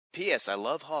P.S. I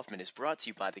Love Hoffman is brought to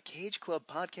you by the Cage Club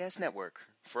Podcast Network.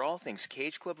 For all things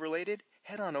Cage Club related,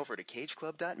 head on over to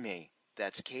cageclub.me.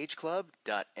 That's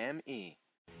cageclub.me.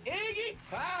 Iggy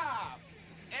Pop!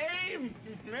 Amen!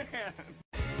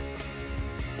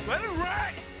 Let it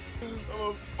ride! I'm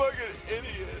a fucking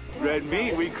idiot. Red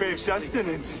meat, we crave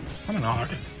sustenance. I'm an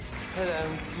artist. Hello,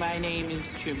 my name is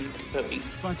Truman Capote.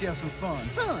 Why don't you have some fun?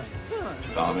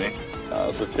 Tommy.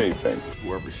 It's okay, Pink.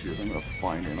 Whoever she is, I'm gonna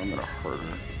find her and I'm gonna hurt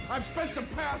her. I've spent the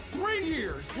past 3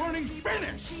 years learning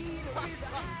Finnish!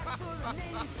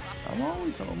 I'm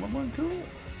always home. I'm on tour.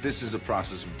 This is a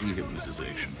process of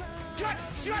dehypnotization. Shut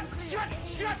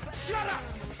up!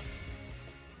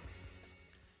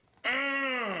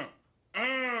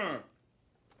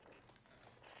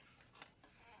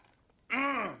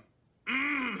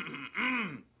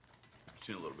 Just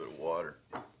need a little bit of water.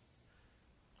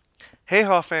 Hey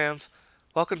Hoff fans!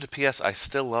 Welcome to P.S. I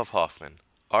Still Love Hoffman,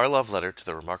 our love letter to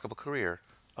the remarkable career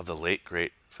of the late,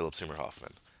 great Philip Seymour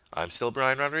Hoffman. I'm still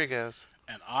Brian Rodriguez.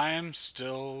 And I'm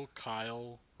still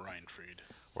Kyle Reinfried.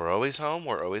 We're always home,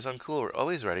 we're always uncool, we're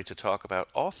always ready to talk about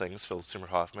all things Philip Seymour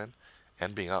Hoffman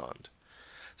and beyond.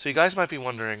 So you guys might be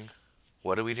wondering,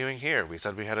 what are we doing here? We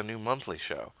said we had a new monthly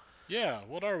show. Yeah,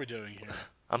 what are we doing here?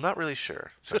 I'm not really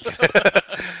sure.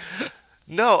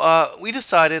 No, we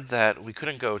decided that we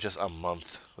couldn't go just a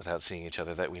month without seeing each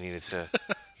other, that we needed to,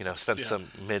 spend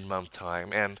some mid-month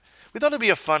time. And we thought it'd be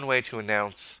a fun way to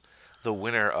announce the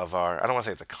winner of our, I don't want to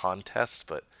say it's a contest,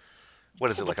 but what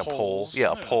is it, like a poll?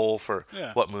 Yeah, a poll for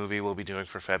what movie we'll be doing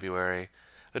for February.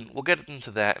 And we'll get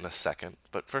into that in a second.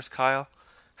 But first, Kyle,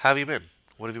 how have you been?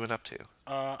 What have you been up to?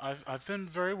 I've been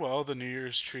very well. The New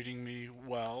Year's treating me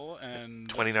well, and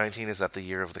 2019, is that the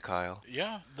year of the Kyle?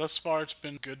 Yeah, thus far it's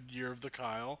been a good year of the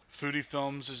Kyle. Foodie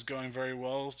Films is going very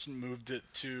well. Moved it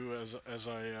to as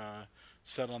I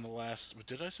said on the last.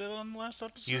 Did I say that on the last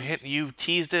episode? You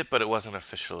teased it, but it wasn't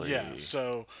officially. Yeah.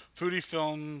 So Foodie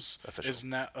Films is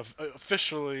now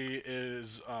officially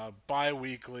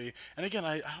bi-weekly, and again,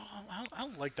 I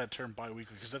don't like that term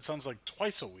bi-weekly because that sounds like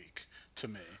twice a week to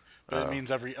me. But it means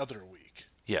every other week.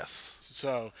 Yes.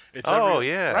 So it's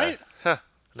yeah. Right? Huh.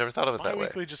 Never thought of it that way.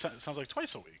 Bi-weekly just sounds like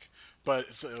twice a week.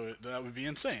 But so that would be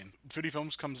insane. Foodie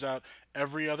Films comes out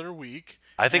every other week.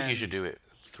 I think you should do it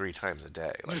 3 times a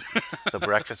day. Like the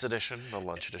breakfast edition, the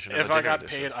lunch edition, and if the I got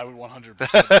edition. paid, I would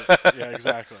 100%. Yeah,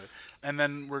 exactly. And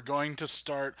then we're going to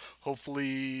start,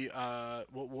 hopefully,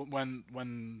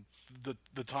 when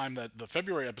the time that the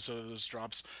February episode of this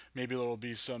drops, maybe there will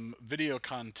be some video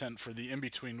content for the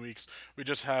in-between weeks. We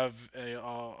just have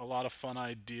a lot of fun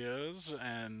ideas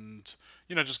and,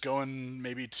 just going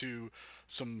maybe to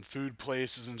some food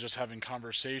places and just having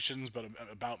conversations but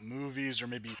about movies, or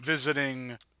maybe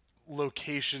visiting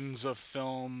locations of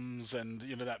films and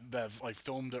that have like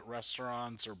filmed at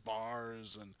restaurants or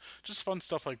bars, and just fun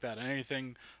stuff like that.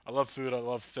 Anything. I love food, I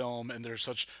love film, and there's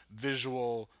such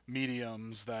visual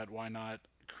mediums that why not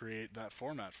create that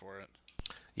format for it.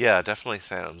 Yeah, it definitely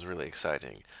sounds really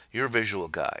exciting. You're a visual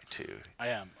guy too. I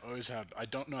am. Always have. I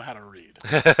don't know how to read.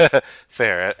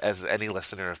 Fair, as any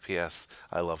listener of PS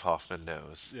I Love Hoffman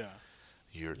knows. Yeah.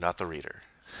 You're not the reader.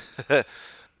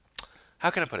 How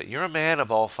can I put it? You're a man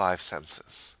of all 5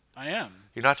 senses. I am.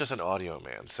 You're not just an audio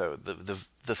man, so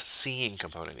the seeing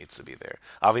component needs to be there.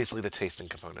 Obviously, the tasting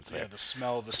component's there. Yeah, the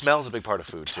smell. The smell's a big part of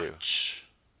food touch.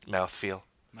 Too. Mouthfeel.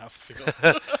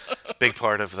 Big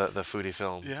part of the foodie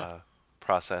film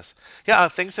process. Yeah,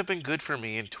 things have been good for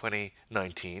me in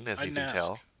 2019, as you can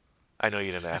tell. I know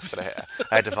you didn't ask, but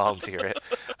I had to volunteer it.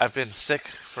 I've been sick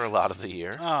for a lot of the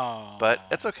year, but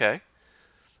it's okay.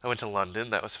 I went to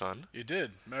London. That was fun. You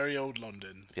did. Merry old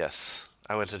London. Yes.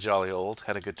 I went to Jolly Old,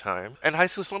 had a good time. And High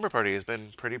School Slumber Party has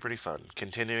been pretty fun.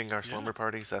 Continuing our slumber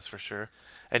parties, that's for sure.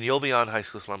 And you'll be on High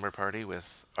School Slumber Party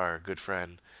with our good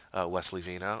friend Wesley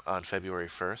Vino on February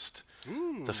 1st.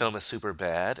 Ooh. The film is super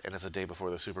bad, and it's the day before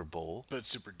the Super Bowl. But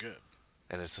super good.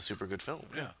 And it's a super good film.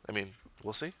 Yeah. I mean,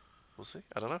 we'll see.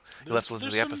 I don't know. You'll have to listen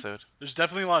to the episode. There's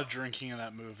definitely a lot of drinking in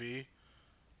that movie.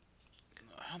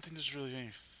 I don't think there's really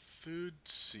any food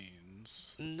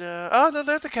scenes. No. Oh, no,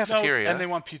 they're at the cafeteria. No, and they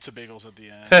want pizza bagels at the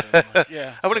end. And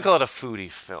yeah. I wouldn't call it a foodie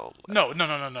film. No.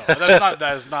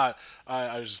 That is not.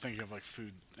 I was just thinking of like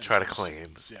food. Try to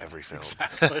claim every film.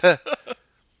 Exactly.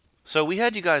 So we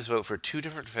had you guys vote for 2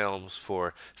 different films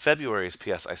for February's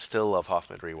PS I Still Love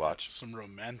Hoffman rewatch. Some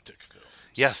romantic films.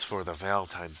 Yes, for the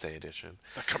Valentine's Day edition.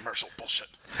 The commercial bullshit.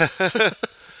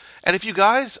 And if you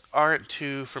guys aren't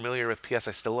too familiar with PS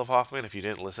I Still Love Hoffman, if you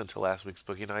didn't listen to last week's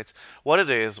Boogie Nights, what it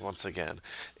is, once again,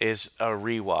 is a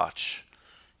rewatch.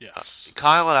 Yes.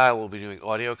 Kyle and I will be doing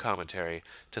audio commentary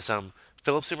to some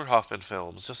Philip Seymour Hoffman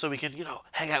films, just so we can,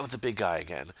 hang out with the big guy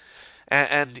again.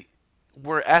 And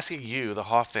we're asking you, the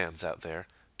Hoff fans out there,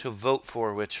 to vote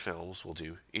for which films we'll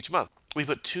do each month. We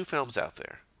put 2 films out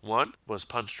there. One was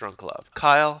Punch Drunk Love.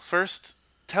 Kyle, first,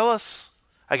 tell us,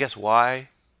 I guess, why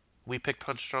we picked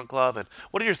Punch Drunk Love, and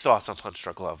what are your thoughts on Punch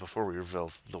Drunk Love before we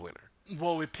reveal the winner?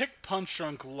 Well, we picked Punch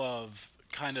Drunk Love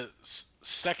kind of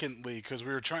secondly because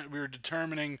we were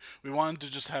determining we wanted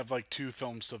to just have like 2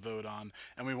 films to vote on,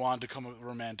 and we wanted to come up with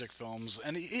romantic films,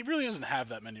 and he really doesn't have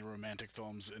that many romantic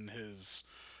films in his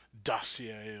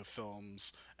dossier of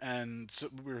films. And so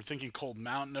we were thinking Cold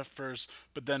Mountain at first,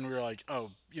 but then we were like,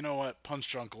 oh, you know what, Punch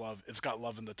Drunk Love, it's got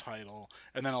love in the title,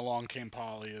 and then Along Came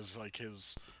Polly is like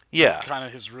his kind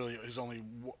of his only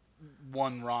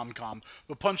one rom-com.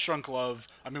 But Punch Drunk Love,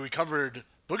 I mean, we covered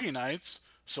Boogie Nights,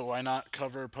 so why not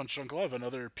cover Punch Drunk Love,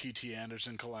 another P.T.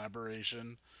 Anderson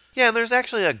collaboration? Yeah, and there's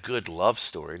actually a good love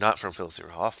story, not from Philip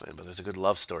Seymour Hoffman, but there's a good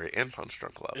love story in Punch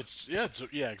Drunk Love.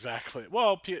 Yeah, exactly.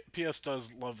 Well, P.S.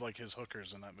 does love like his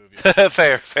hookers in that movie.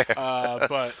 Fair.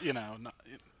 But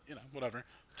whatever.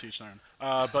 Teach their own.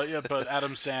 But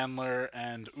Adam Sandler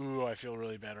and I feel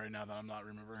really bad right now that I'm not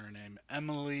remembering her name.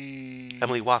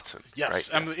 Emily Watson.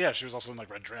 Yes, right? Emily. Yeah, she was also in like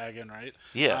Red Dragon, right?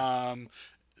 Yeah.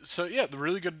 The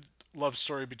really good love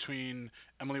story between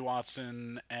Emily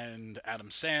Watson and Adam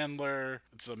Sandler.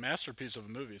 It's a masterpiece of a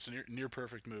movie. It's a near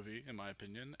perfect movie, in my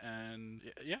opinion. And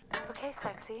yeah. Okay,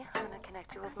 sexy. I'm gonna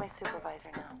connect you with my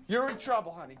supervisor now. You're in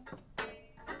trouble, honey.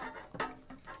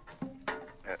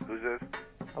 Who's this?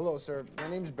 Hello, sir. My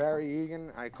name's Barry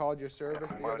Egan. I called your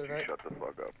service the other night. Shut the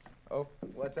fuck up. Oh,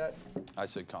 what's that? I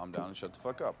said calm down and shut the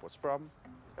fuck up. What's the problem?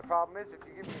 The problem is, if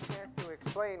you give me a chance to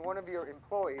explain, one of your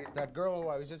employees, that girl who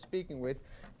I was just speaking with,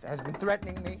 has been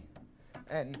threatening me,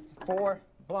 and 4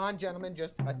 blonde gentlemen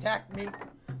just attacked me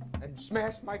and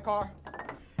smashed my car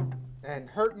and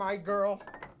hurt my girl.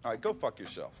 All right, go fuck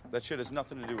yourself. That shit has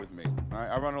nothing to do with me. All right,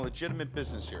 I run a legitimate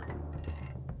business here.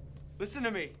 Listen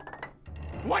to me.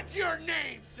 What's your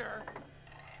name, sir?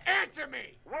 Answer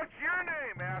me! What's your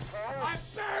name, asshole? I'm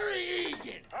Barry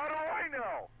Egan! How do I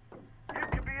know? You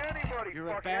could be anybody,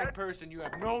 You're a bad person. You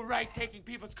have no right taking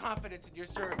people's confidence in your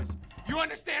service. You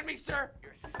understand me, sir?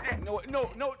 You're sick. No.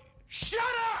 Shut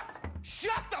up!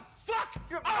 Shut the fuck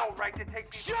You have up! no right to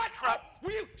take people's Shut trust. up!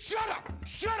 Will you shut up?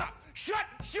 Shut up! Shut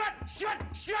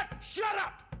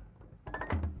up!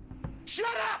 Shut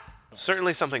up!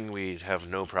 Certainly something we'd have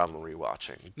no problem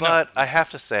rewatching. But I have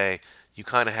to say, you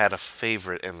kind of had a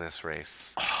favorite in this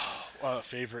race.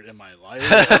 Favorite in my life,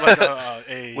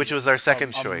 which was our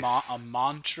second choice. A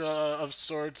mantra of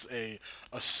sorts, a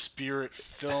spirit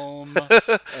film.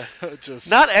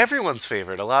 Not everyone's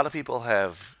favorite. A lot of people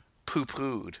have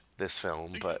poo-pooed this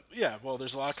film, but yeah, well,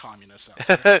 there's a lot of communists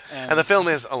out there. And the film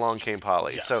is Along Came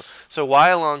Polly. Yes. So why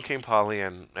Along Came Polly,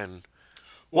 and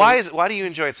why do you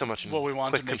enjoy it so much? Well, we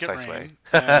wanted quick, to make concise it rain.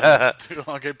 way. And to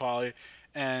Along Came Polly,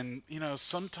 and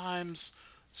sometimes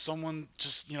someone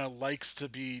just likes to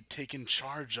be taken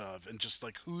charge of, and just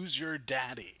like, who's your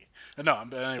daddy? No,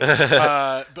 but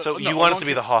anyway. So you wanted to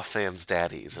be the Hoff fans'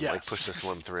 daddies and like push this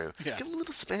one through. Yeah. Give them a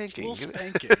little spanking.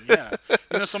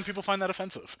 Yeah. Some people find that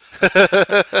offensive.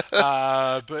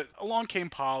 But Along Came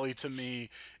Polly to me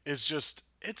is just,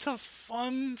 it's a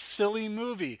fun, silly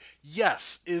movie.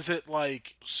 Yes, is it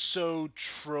like so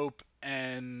trope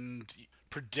and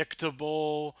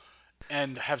predictable?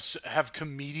 And have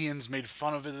comedians made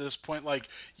fun of it at this point? Like,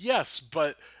 yes,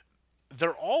 but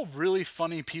they're all really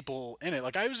funny people in it.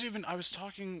 Like, I was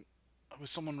talking with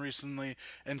someone recently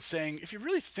and saying, if you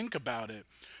really think about it,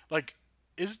 like,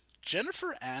 is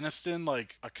Jennifer Aniston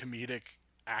like a comedic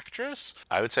actress?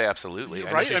 I would say absolutely.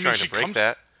 Right? I know she's trying to break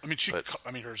that. she was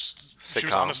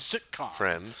sitcom, on a sitcom.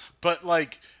 Friends. But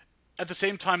like, at the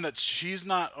same time that she's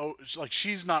not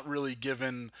really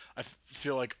given, I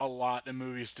feel like, a lot in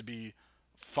movies to be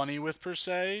funny with per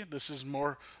se. This is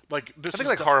more like this. I think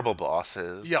like Horrible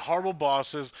Bosses. Yeah, Horrible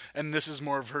Bosses, and this is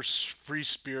more of her free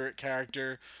spirit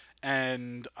character.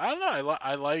 And I don't know.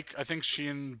 I think she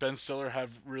and Ben Stiller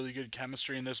have really good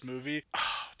chemistry in this movie.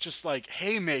 Just like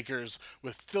haymakers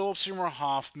with Philip Seymour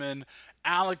Hoffman,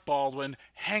 Alec Baldwin,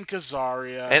 Hank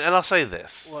Azaria. And I'll say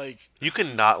this: like, you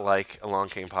can not like Along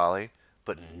Came Polly,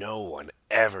 but no one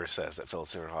ever says that Philip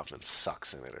Seymour Hoffman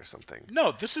sucks in it or something.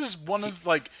 No, this is one of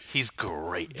like, he's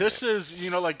great. This is,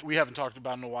 like, we haven't talked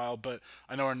about in a while, but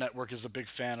I know our network is a big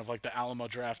fan of like the Alamo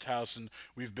Drafthouse, and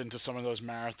we've been to some of those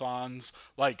marathons.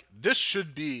 Like, this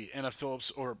should be in a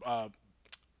Phillips or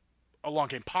Along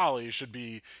Came Polly should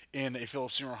be in a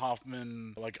Philip Seymour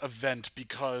Hoffman like event,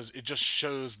 because it just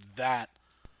shows that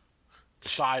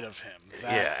side of him.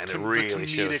 That and it really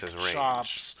shows his range.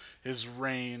 Chops, his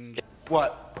range.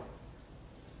 What?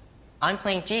 I'm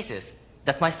playing Jesus.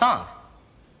 That's my song.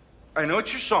 I know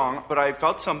it's your song, but I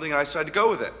felt something and I decided to go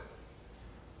with it.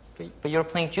 But you're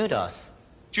playing Judas.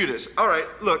 Judas, all right,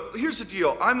 look, here's the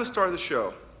deal. I'm the star of the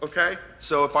show, okay?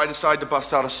 So if I decide to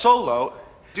bust out a solo,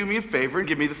 do me a favor and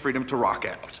give me the freedom to rock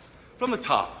out. From the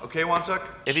top, okay, Wanzuk?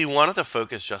 If he wanted to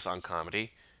focus just on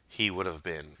comedy, he would have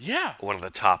been one of the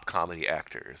top comedy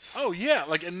actors. Oh, yeah.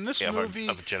 Like, in this movie...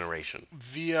 Of a generation.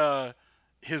 Via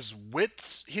his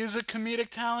wits, he's a comedic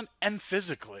talent, and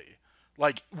physically.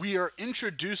 Like, we are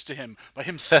introduced to him by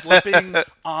him slipping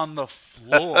on the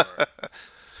floor.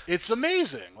 It's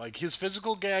amazing. Like, his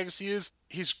physical gags, he's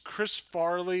Chris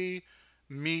Farley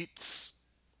meets...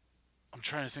 I'm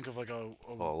trying to think of, like, Well,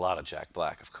 a lot of Jack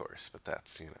Black, of course, but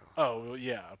that's, you know... Oh, well,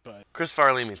 yeah, but... Chris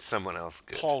Farley meets someone else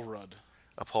good. Paul Rudd.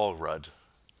 A Paul Rudd.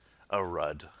 A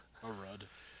Rudd. A Rudd.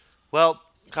 Well,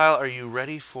 Kyle, are you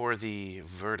ready for the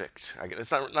verdict?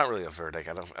 It's not really a verdict.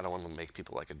 I don't want to make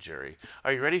people like a jury.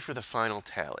 Are you ready for the final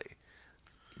tally?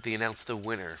 They announced the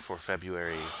winner for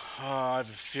February's. I have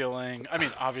a feeling. I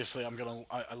mean, obviously,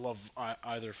 I love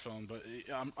either film, but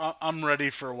I'm ready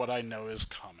for what I know is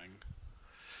coming.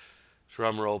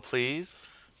 Drum roll, please.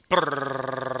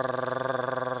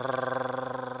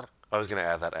 I was gonna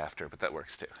add that after, but that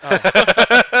works too.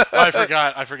 I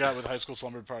forgot with High School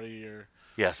Slumber Party.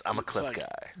 Yes, I'm a clip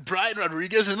guy. Brian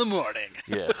Rodriguez in the morning.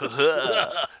 Yeah,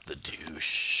 the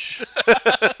douche.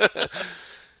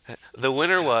 The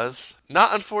winner was,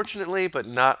 not unfortunately, but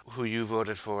not who you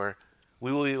voted for.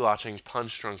 We will be watching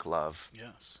Punch Drunk Love.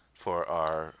 Yes. For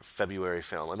our February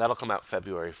film, and that'll come out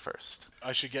February 1st.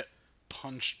 I should get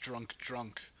Punch Drunk.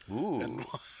 Ooh.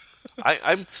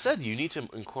 I've said you need to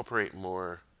incorporate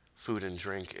more food and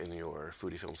drink in your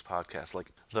Foodie Films podcast.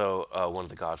 Like, though one of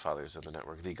the godfathers of the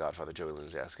network, the godfather, Joey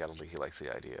Lewandowski, I don't think he likes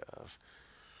the idea of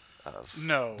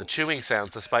the chewing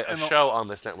sounds, despite a show on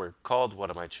this network called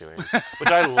What Am I Chewing? Which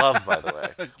I love, by the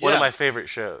way. One of my favorite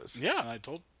shows. Yeah, and I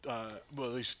told, well,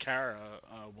 at least Kara,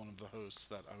 one of the hosts,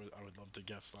 that I would love to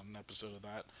guest on an episode of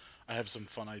that. I have some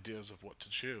fun ideas of what to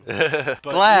chew. But,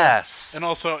 Glass! Yeah, and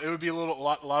also, it would be a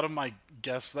lot of my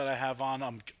guests that I have on,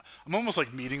 I'm almost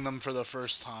like meeting them for the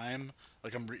first time.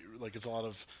 Like, it's a lot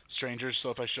of strangers, so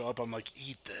if I show up, I'm like,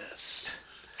 eat this,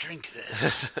 drink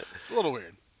this. A little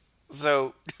weird.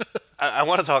 So, I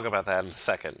want to talk about that in a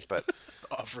second, but...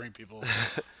 Offering people...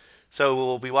 So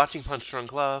we'll be watching Punch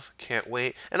Drunk Love. Can't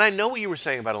wait. And I know what you were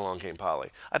saying about Along Came Polly.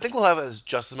 I think we'll have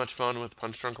just as much fun with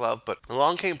Punch Drunk Love, but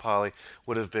Along Came Polly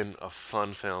would have been a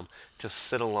fun film to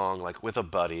sit along like with a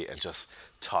buddy and just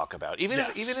talk about. Even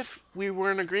if we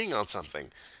weren't agreeing on something.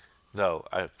 Though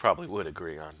I probably would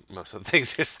agree on most of the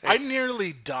things you're saying. I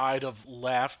nearly died of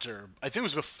laughter. I think it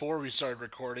was before we started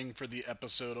recording for the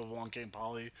episode of Along Came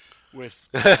Polly with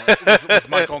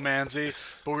Michael Manzi,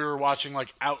 but we were watching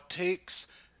like outtakes.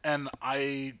 And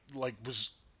I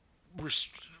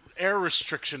air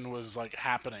restriction was like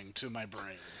happening to my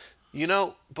brain. You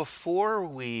know, before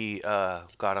we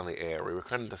got on the air, we were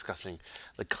kind of discussing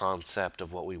the concept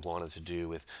of what we wanted to do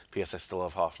with P.S. I Still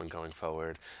Love Hoffman going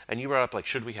forward. And you brought up, like,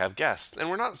 should we have guests?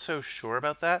 And we're not so sure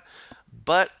about that.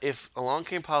 But if Along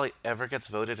Came Polly ever gets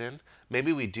voted in,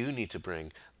 maybe we do need to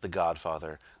bring The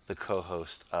Godfather, the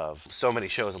co-host of so many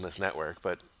shows on this network,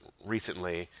 but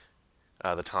recently...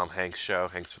 the Tom Hanks Show,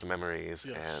 Hanks for the Memories,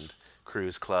 and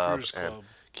Cruise Club, and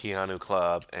Keanu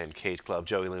Club, and Cage Club,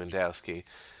 Joey Lewandowski.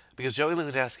 Because Joey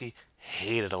Lewandowski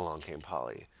hated Along Came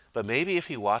Polly. But maybe if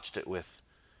he watched it with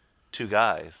two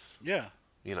guys. Yeah.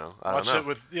 You know, I don't know. Watch it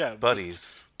with,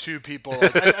 buddies. With two people.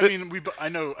 Like, I mean, I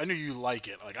know you like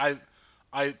it. Like,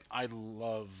 I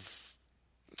love...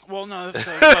 Well, no,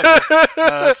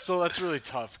 that's really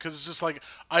tough because it's just like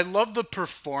I love the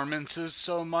performances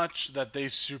so much that they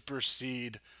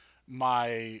supersede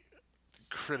my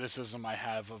criticism I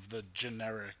have of the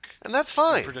generic. And that's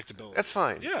fine. Predictability. That's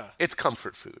fine. Yeah, it's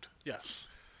comfort food. Yes.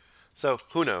 So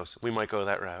who knows? We might go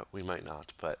that route. We might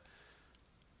not. But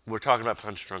we're talking about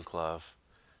Punch Drunk Love.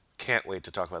 Can't wait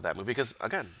to talk about that movie because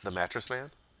again, The Mattress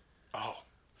Man. Oh.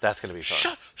 That's going to be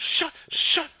fun.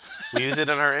 Shut. We use it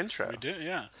in our intro. We do,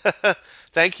 yeah.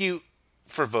 Thank you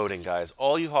for voting, guys.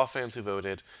 All you Hoff fans who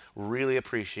voted, really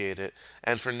appreciate it.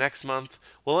 And for next month,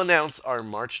 we'll announce our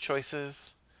March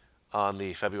choices on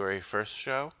the February 1st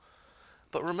show.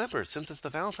 But remember, since it's the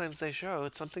Valentine's Day show,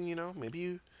 it's something, you know, maybe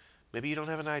you don't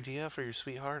have an idea for your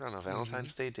sweetheart on a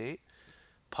Valentine's Day date.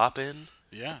 Pop in.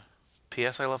 Yeah.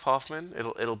 P.S. I Love Hoffman.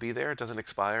 It'll be there. It doesn't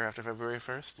expire after February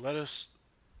 1st. Let us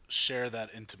share that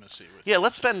intimacy with you. Yeah,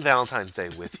 let's spend Valentine's Day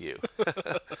with you.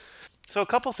 So a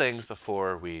couple things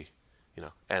before we,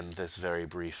 end this very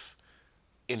brief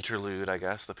interlude, I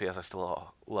guess. The P.S. I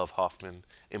Still Love Hoffman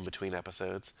in between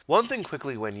episodes. One thing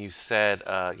quickly, when you said,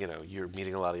 you're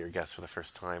meeting a lot of your guests for the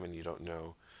first time and you don't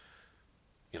know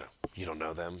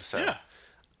them. So yeah.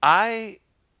 I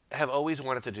have always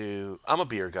wanted to do. I'm a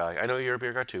beer guy. I know you're a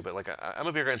beer guy too, but like I'm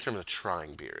a beer guy in terms of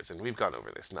trying beers, and we've gone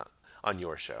over this, not on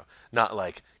your show, not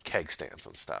like keg stands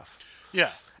and stuff.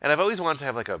 Yeah. And I've always wanted to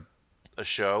have like a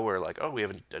show where like, oh, we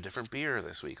have a different beer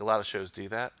this week. A lot of shows do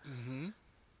that. Mm-hmm.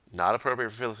 Not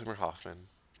appropriate for Philip Seymour Hoffman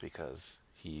because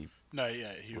he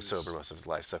was sober most of his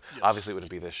life, so obviously it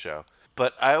wouldn't be this show.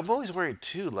 But I'm always worried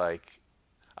too. Like,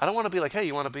 I don't want to be like, hey,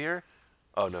 you want a beer?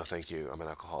 Oh no, thank you. I'm an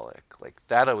alcoholic. Like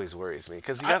that always worries me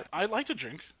because I like to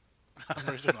drink. I'm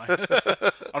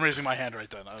raising my hand right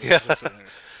then.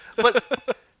 But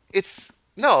it's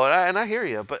no, and I hear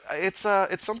you. But it's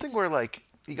something where like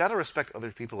you got to respect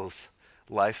other people's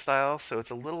lifestyle. So it's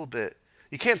a little bit.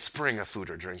 You can't spring a food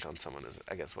or drink on someone. Is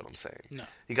I guess what I'm saying. No.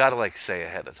 You got to like say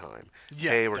ahead of time.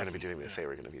 Yeah, hey, we're going to be doing this. Hey,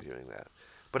 we're going to be doing that.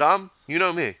 But you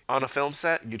know me. On a film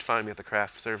set, you'd find me at the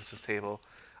craft services table.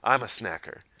 I'm a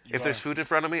snacker. If there's food in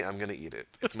front of me, I'm going to eat it.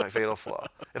 It's my fatal flaw.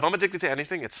 If I'm addicted to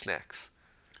anything, it's snacks.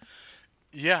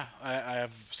 Yeah, I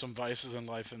have some vices in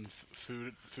life, and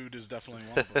food is definitely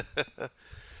one of them.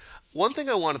 One thing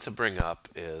I wanted to bring up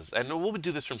is, and we'll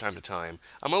do this from time to time,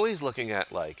 I'm always looking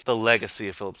at like the legacy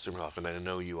of Philip Seymour Hoffman, and I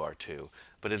know you are too,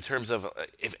 but in terms of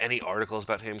if any articles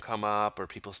about him come up or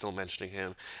people still mentioning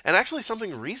him, and actually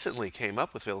something recently came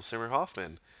up with Philip Seymour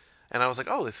Hoffman, and I was like,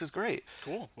 oh, this is great.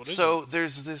 Cool. What is it?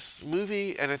 There's There's this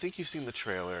movie, and I think you've seen the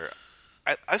trailer.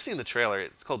 I've seen the trailer.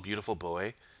 It's called Beautiful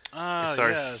Boy. It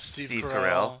stars Steve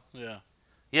Carell. Yeah.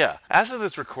 Yeah. As of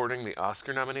this recording, the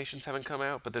Oscar nominations haven't come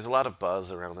out, but there's a lot of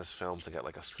buzz around this film to get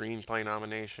like a screenplay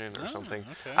nomination or something.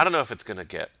 Okay. I don't know if it's going to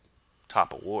get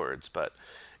top awards, but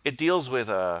it deals with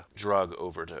a drug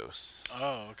overdose.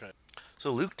 Oh, okay.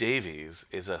 So Luke Davies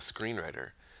is a screenwriter,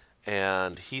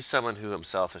 and he's someone who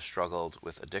himself has struggled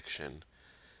with addiction.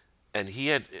 And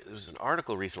there was an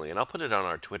article recently, and I'll put it on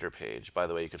our Twitter page. By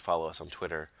the way, you could follow us on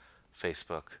Twitter,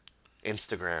 Facebook,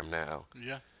 Instagram now.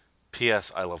 Yeah.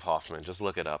 P.S. I Love Hoffman. Just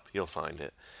look it up. You'll find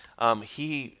it.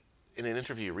 He, in an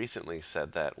interview recently,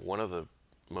 said that one of the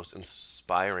most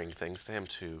inspiring things to him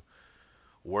to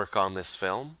work on this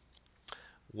film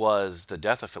was the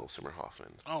death of Philip Seymour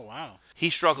Hoffman. Oh, wow. He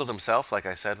struggled himself, like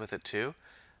I said, with it too.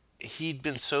 He'd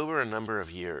been sober a number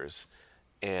of years,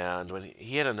 and when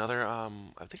he had another, I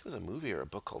think it was a movie or a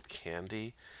book called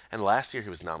Candy, and last year he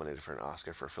was nominated for an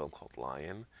Oscar for a film called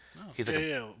Lion. Oh, He's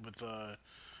with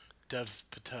Dev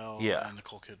Patel and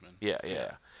Nicole Kidman.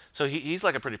 Yeah. So he's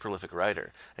like a pretty prolific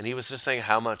writer, and he was just saying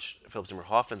how much Philip Seymour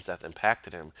Hoffman's death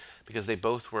impacted him, because they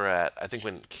both were at, I think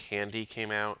when Candy came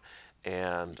out,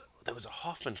 and there was a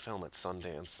Hoffman film at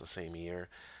Sundance the same year,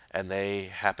 and they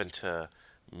happened to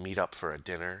meet up for a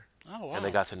dinner. Oh, wow. And they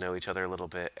got to know each other a little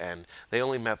bit, and they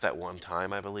only met that one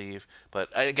time, I believe. But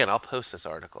again, I'll post this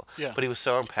article. Yeah. But he was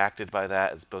so impacted by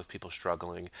that, as both people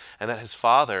struggling, and that his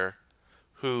father,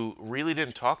 who really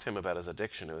didn't talk to him about his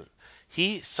addiction,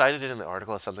 he cited it in the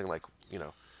article as something like, you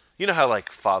know how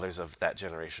like fathers of that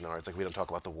generation are. It's like, we don't talk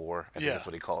about the war. I think that's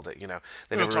what he called it.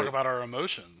 They don't talk about our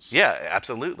emotions. Yeah,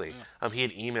 absolutely. Yeah. He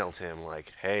had emailed him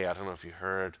like, hey, I don't know if you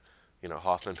heard,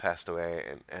 Hoffman passed away,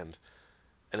 and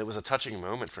it was a touching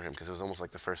moment for him, because it was almost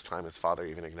like the first time his father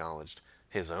even acknowledged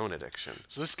his own addiction.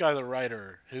 So this guy, the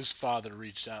writer, his father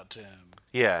reached out to him.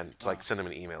 Yeah, and like send him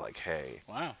an email like, hey.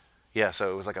 Wow. Yeah,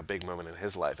 so it was like a big moment in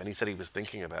his life, and he said he was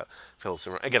thinking about Philip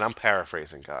Seymour. Again, I'm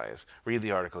paraphrasing, guys. Read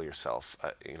the article yourself.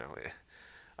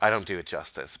 I don't do it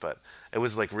justice, but it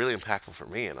was like really impactful for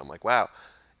me, and I'm like, wow.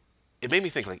 It made me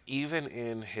think, like, even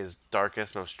in his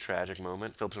darkest, most tragic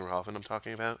moment, Philip Seymour Hoffman I'm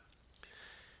talking about,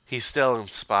 he's still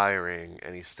inspiring,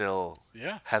 and he still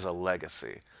has a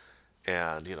legacy.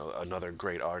 And, another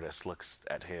great artist looks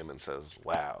at him and says,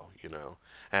 wow,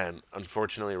 And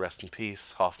unfortunately, rest in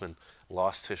peace, Hoffman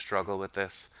lost his struggle with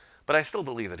this. But I still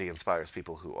believe that he inspires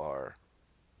people who are,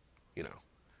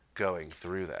 going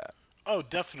through that. Oh,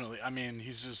 definitely. I mean,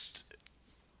 he's just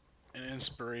an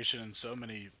inspiration in so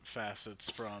many facets,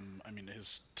 from,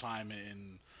 his time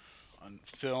on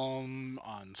film,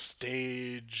 on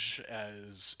stage,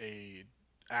 as a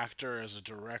actor, as a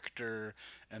director,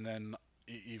 and then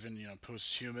even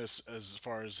posthumous as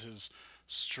far as his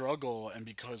struggle. And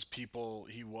because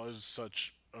he was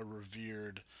such a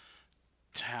revered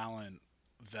talent,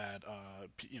 that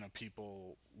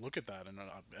people look at that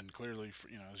and clearly,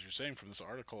 as you're saying from this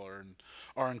article,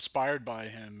 are inspired by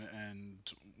him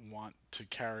and want to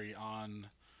carry on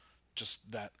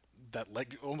just that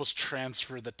almost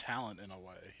transfer the talent in a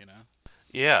way,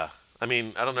 Yeah. I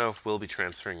mean, I don't know if we'll be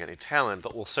transferring any talent,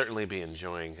 but we'll certainly be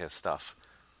enjoying his stuff.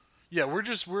 Yeah, we're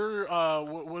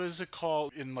what is it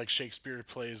called in like Shakespeare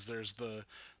plays? There's the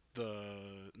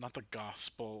not the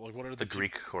gospel, like what are the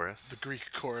Greek chorus? The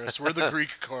Greek chorus. We're the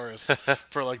Greek chorus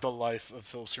for like the life of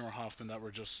Philip Seymour Hoffman that we're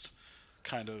just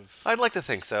kind of. I'd like to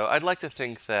think so. I'd like to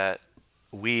think that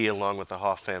we, along with the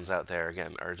Hoff fans out there,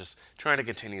 again, are just trying to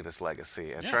continue this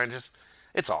legacy and trying to just.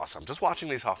 It's awesome. Just watching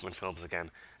these Hoffman films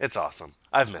again. It's awesome.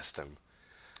 I've missed him.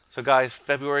 So, guys,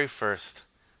 February 1st,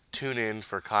 tune in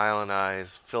for Kyle and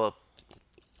I's. Philip,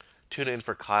 tune in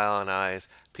for Kyle and I's.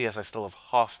 P.S. I still have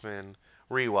Hoffman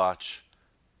rewatch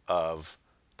of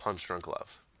Punch Drunk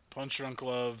Love. Punch Drunk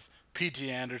Love,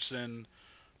 P.T. Anderson,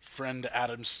 friend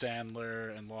Adam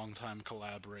Sandler, and longtime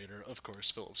collaborator, of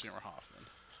course, Philip Seymour Hoffman.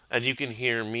 And you can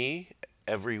hear me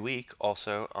every week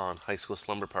also on High School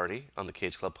Slumber Party on the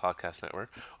Cage Club Podcast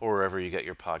Network or wherever you get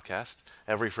your podcast.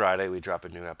 Every Friday we drop a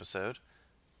new episode.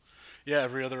 Yeah,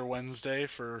 every other Wednesday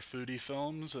for foodie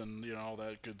films and all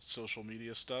that good social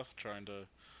media stuff. Trying to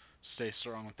stay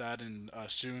strong with that, and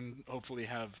soon hopefully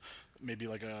have maybe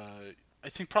like I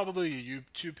think probably a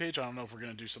YouTube page. I don't know if we're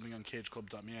going to do something on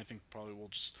cageclub.me. I think probably we'll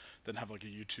just then have like a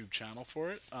YouTube channel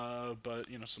for it. But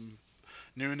some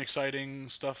new and exciting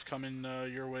stuff coming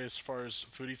your way as far as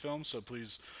foodie films. So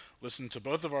please listen to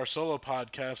both of our solo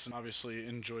podcasts and obviously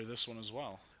enjoy this one as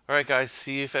well. All right, guys.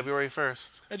 See you February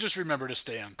 1st. And just remember to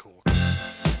stay uncool.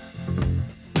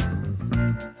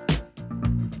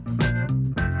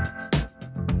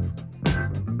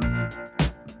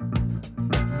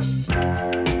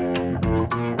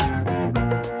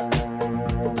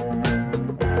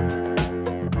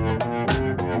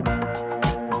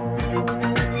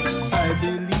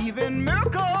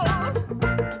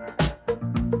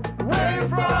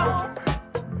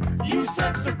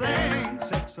 Sexy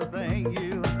thing,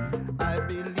 you. I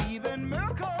believe in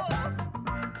miracles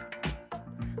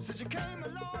since you came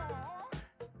along.